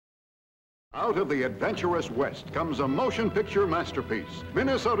Out of the adventurous West comes a motion picture masterpiece,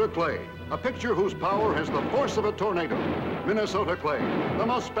 Minnesota Clay, a picture whose power has the force of a tornado. Minnesota Clay, the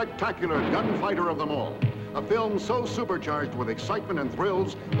most spectacular gunfighter of them all. A film so supercharged with excitement and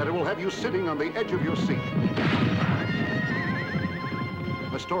thrills that it will have you sitting on the edge of your seat.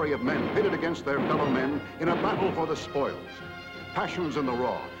 A story of men pitted against their fellow men in a battle for the spoils. Passions in the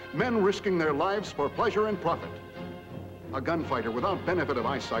raw, men risking their lives for pleasure and profit. A gunfighter without benefit of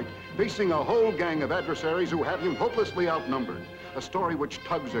eyesight, facing a whole gang of adversaries who have him hopelessly outnumbered. A story which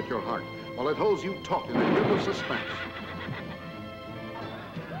tugs at your heart, while it holds you taut in a grip of suspense.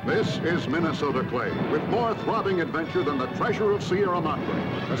 This is Minnesota Clay, with more throbbing adventure than the treasure of Sierra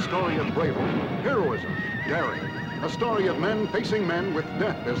Madre. A story of bravery, heroism, daring. A story of men facing men with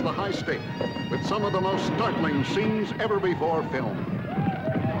death as the high stake, with some of the most startling scenes ever before filmed.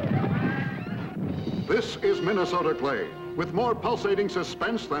 This is Minnesota Clay, with more pulsating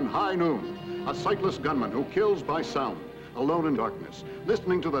suspense than High Noon. A sightless gunman who kills by sound, alone in darkness,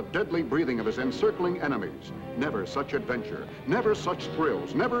 listening to the deadly breathing of his encircling enemies. Never such adventure, never such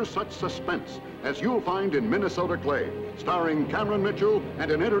thrills, never such suspense as you'll find in Minnesota Clay, starring Cameron Mitchell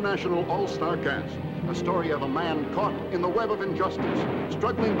and an international all-star cast. A story of a man caught in the web of injustice,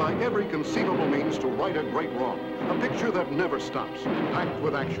 struggling by every conceivable means to right a great wrong. A picture that never stops, packed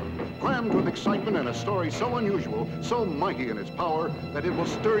with action, crammed with excitement, and a story so unusual, so mighty in its power, that it will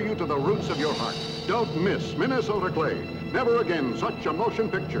stir you to the roots of your heart. Don't miss Minnesota Clay. Never again such a motion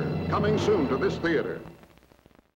picture. Coming soon to this theater.